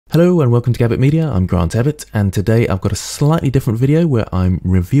Hello and welcome to Gabbett Media. I'm Grant Ebbett, and today I've got a slightly different video where I'm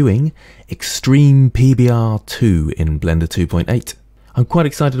reviewing Extreme PBR 2 in Blender 2.8. I'm quite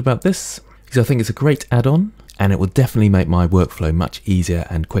excited about this because I think it's a great add-on and it will definitely make my workflow much easier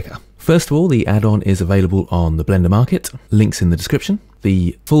and quicker. First of all, the add-on is available on the Blender Market, links in the description.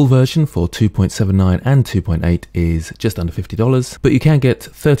 The full version for 2.79 and 2.8 is just under $50, but you can get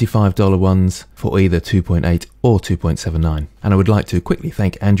 $35 ones for either 2.8 or 2.79. And I would like to quickly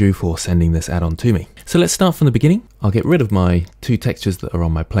thank Andrew for sending this add-on to me. So let's start from the beginning. I'll get rid of my two textures that are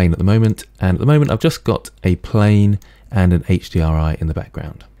on my plane at the moment, and at the moment I've just got a plane and an HDRI in the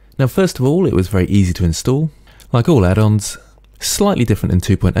background. Now first of all, it was very easy to install. Like all add-ons, slightly different in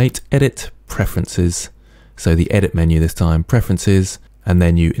 2.8, Edit, Preferences. So the Edit menu this time, Preferences, and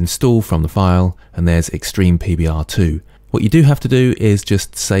then you install from the file, and there's Extreme PBR 2. What you do have to do is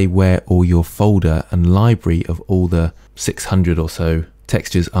just say where all your folder and library of all the 600 or so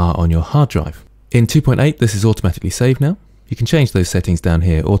textures are on your hard drive. In 2.8, this is automatically saved now. You can change those settings down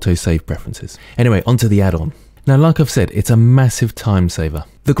here, Auto Save Preferences. Anyway, onto the add-on. Now, like I've said, it's a massive time saver.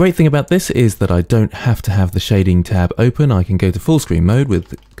 The great thing about this is that I don't have to have the shading tab open. I can go to full screen mode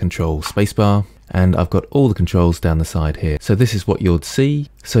with Control Spacebar, and I've got all the controls down the side here. So this is what you'd see.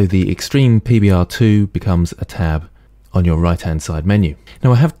 So the Extreme PBR 2 becomes a tab on your right hand side menu.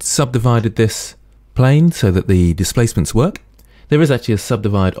 Now I have subdivided this plane so that the displacements work. There is actually a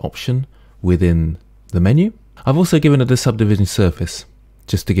subdivide option within the menu. I've also given it a subdivision surface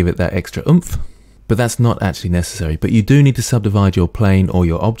just to give it that extra oomph, but that's not actually necessary. But you do need to subdivide your plane or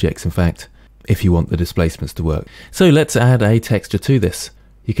your objects, in fact, if you want the displacements to work. So let's add a texture to this.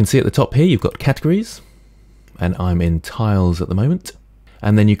 You can see at the top here you've got categories, and I'm in tiles at the moment,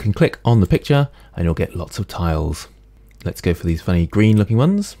 and then you can click on the picture and you'll get lots of tiles. Let's go for these funny green looking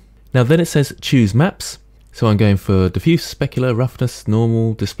ones. Now then it says choose maps, so I'm going for diffuse, specular, roughness,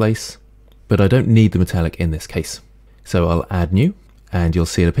 normal, displace, but I don't need the metallic in this case. So I'll add new and you'll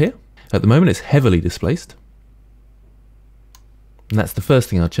see it appear. At the moment it's heavily displaced, and that's the first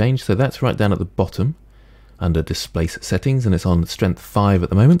thing I'll change, so that's right down at the bottom under displace settings, and it's on strength 5 at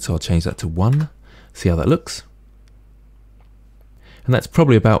the moment, so I'll change that to 1, see how that looks. And that's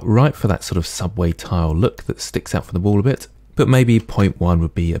probably about right for that sort of subway tile look that sticks out from the wall a bit, but maybe 0.1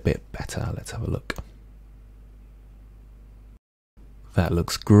 would be a bit better. Let's have a look. That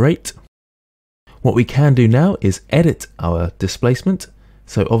looks great. What we can do now is edit our displacement.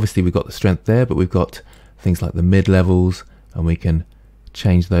 So obviously we've got the strength there, but we've got things like the mid levels, and we can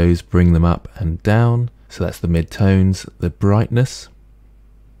change those, bring them up and down. So that's the mid-tones, the brightness,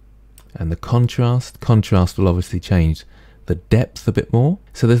 and the contrast. Contrast will obviously change the depth a bit more.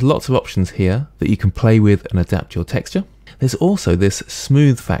 So there's lots of options here that you can play with and adapt your texture. There's also this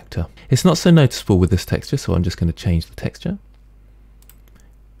smooth factor. It's not so noticeable with this texture, so I'm just going to change the texture.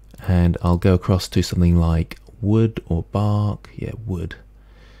 And I'll go across to something like wood or bark. Yeah, wood.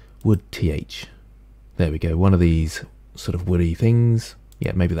 Wood TH. There we go. One of these sort of woody things.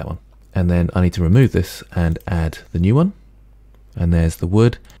 Yeah, maybe that one. And then I need to remove this and add the new one. And there's the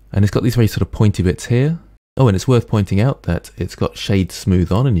wood. And it's got these very sort of pointy bits here. Oh, and it's worth pointing out that it's got shade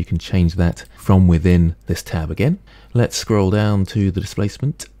smooth on, and you can change that from within this tab again. Let's scroll down to the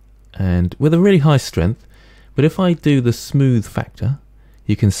displacement, and with a really high strength, but if I do the smooth factor,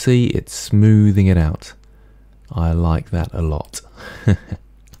 you can see it's smoothing it out. I like that a lot.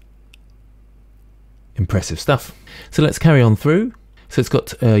 Impressive stuff. So let's carry on through. So it's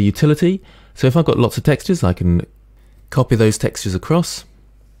got utility. So if I've got lots of textures, I can copy those textures across.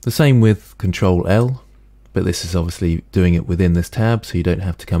 The same with Control L, but this is obviously doing it within this tab, so you don't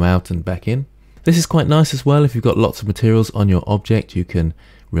have to come out and back in. This is quite nice as well. If you've got lots of materials on your object, you can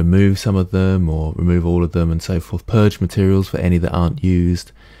remove some of them or remove all of them and so forth. Purge materials for any that aren't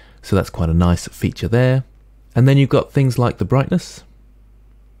used. So that's quite a nice feature there. And then you've got things like the brightness,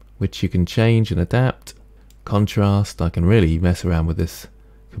 which you can change and adapt. Contrast, I can really mess around with this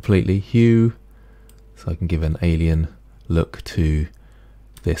completely. Hue, so I can give an alien look to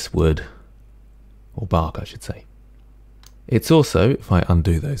this wood, or bark I should say. It's also, if I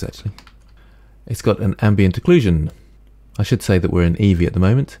undo those actually, it's got an ambient occlusion. I should say that we're in Eevee at the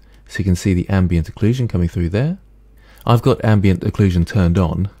moment, so you can see the ambient occlusion coming through there. I've got ambient occlusion turned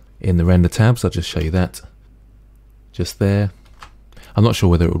on in the render tab, so I'll just show you that. Just there. I'm not sure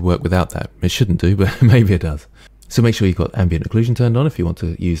whether it would work without that. It shouldn't do, but maybe it does. So make sure you've got ambient occlusion turned on if you want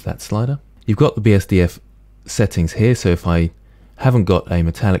to use that slider. You've got the BSDF settings here, so if I haven't got a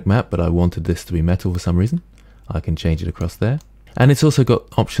metallic map, but I wanted this to be metal for some reason, I can change it across there. And it's also got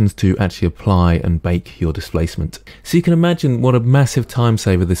options to actually apply and bake your displacement. So you can imagine what a massive time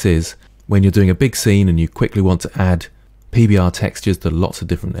saver this is when you're doing a big scene and you quickly want to add PBR textures to lots of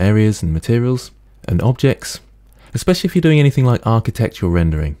different areas and materials and objects, especially if you're doing anything like architectural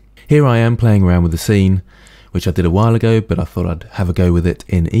rendering. Here I am playing around with the scene, which I did a while ago, but I thought I'd have a go with it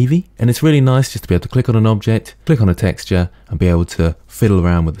in Eevee. And it's really nice just to be able to click on an object, click on a texture, and be able to fiddle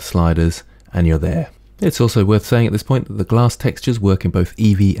around with the sliders, and you're there. It's also worth saying at this point that the glass textures work in both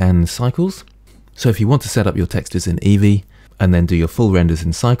Eevee and Cycles. So if you want to set up your textures in Eevee, and then do your full renders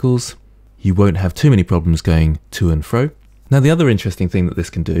in Cycles, you won't have too many problems going to and fro. Now the other interesting thing that this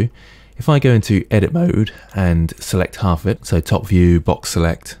can do, if I go into edit mode and select half of it, so top view, box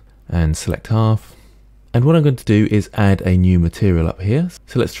select, and select half, and what I'm going to do is add a new material up here.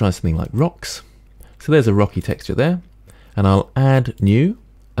 So let's try something like rocks. So there's a rocky texture there, and I'll add new,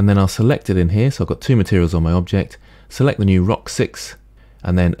 and then I'll select it in here. So I've got two materials on my object, select the new rock 6,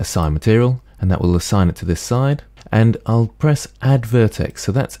 and then assign material, and that will assign it to this side. And I'll press add vertex.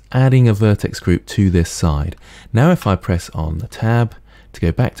 So that's adding a vertex group to this side. Now if I press on the tab to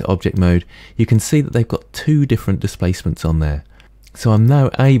go back to object mode, you can see that they've got two different displacements on there. So I'm now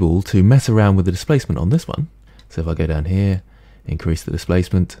able to mess around with the displacement on this one. So if I go down here, increase the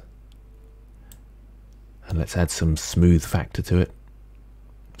displacement, and let's add some smooth factor to it.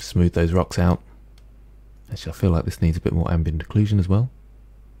 Smooth those rocks out. Actually, I feel like this needs a bit more ambient occlusion as well.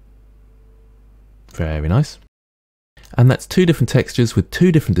 Very nice. And that's two different textures with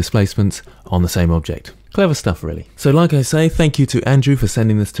two different displacements on the same object. Clever stuff, really. So like I say, thank you to Andrew for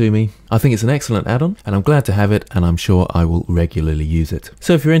sending this to me. I think it's an excellent add-on, and I'm glad to have it, and I'm sure I will regularly use it.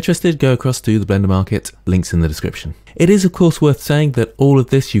 So if you're interested, go across to the Blender Market, links in the description. It is of course worth saying that all of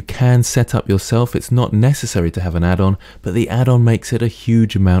this you can set up yourself. It's not necessary to have an add-on, but the add-on makes it a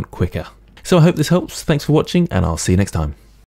huge amount quicker. So I hope this helps. Thanks for watching, and I'll see you next time.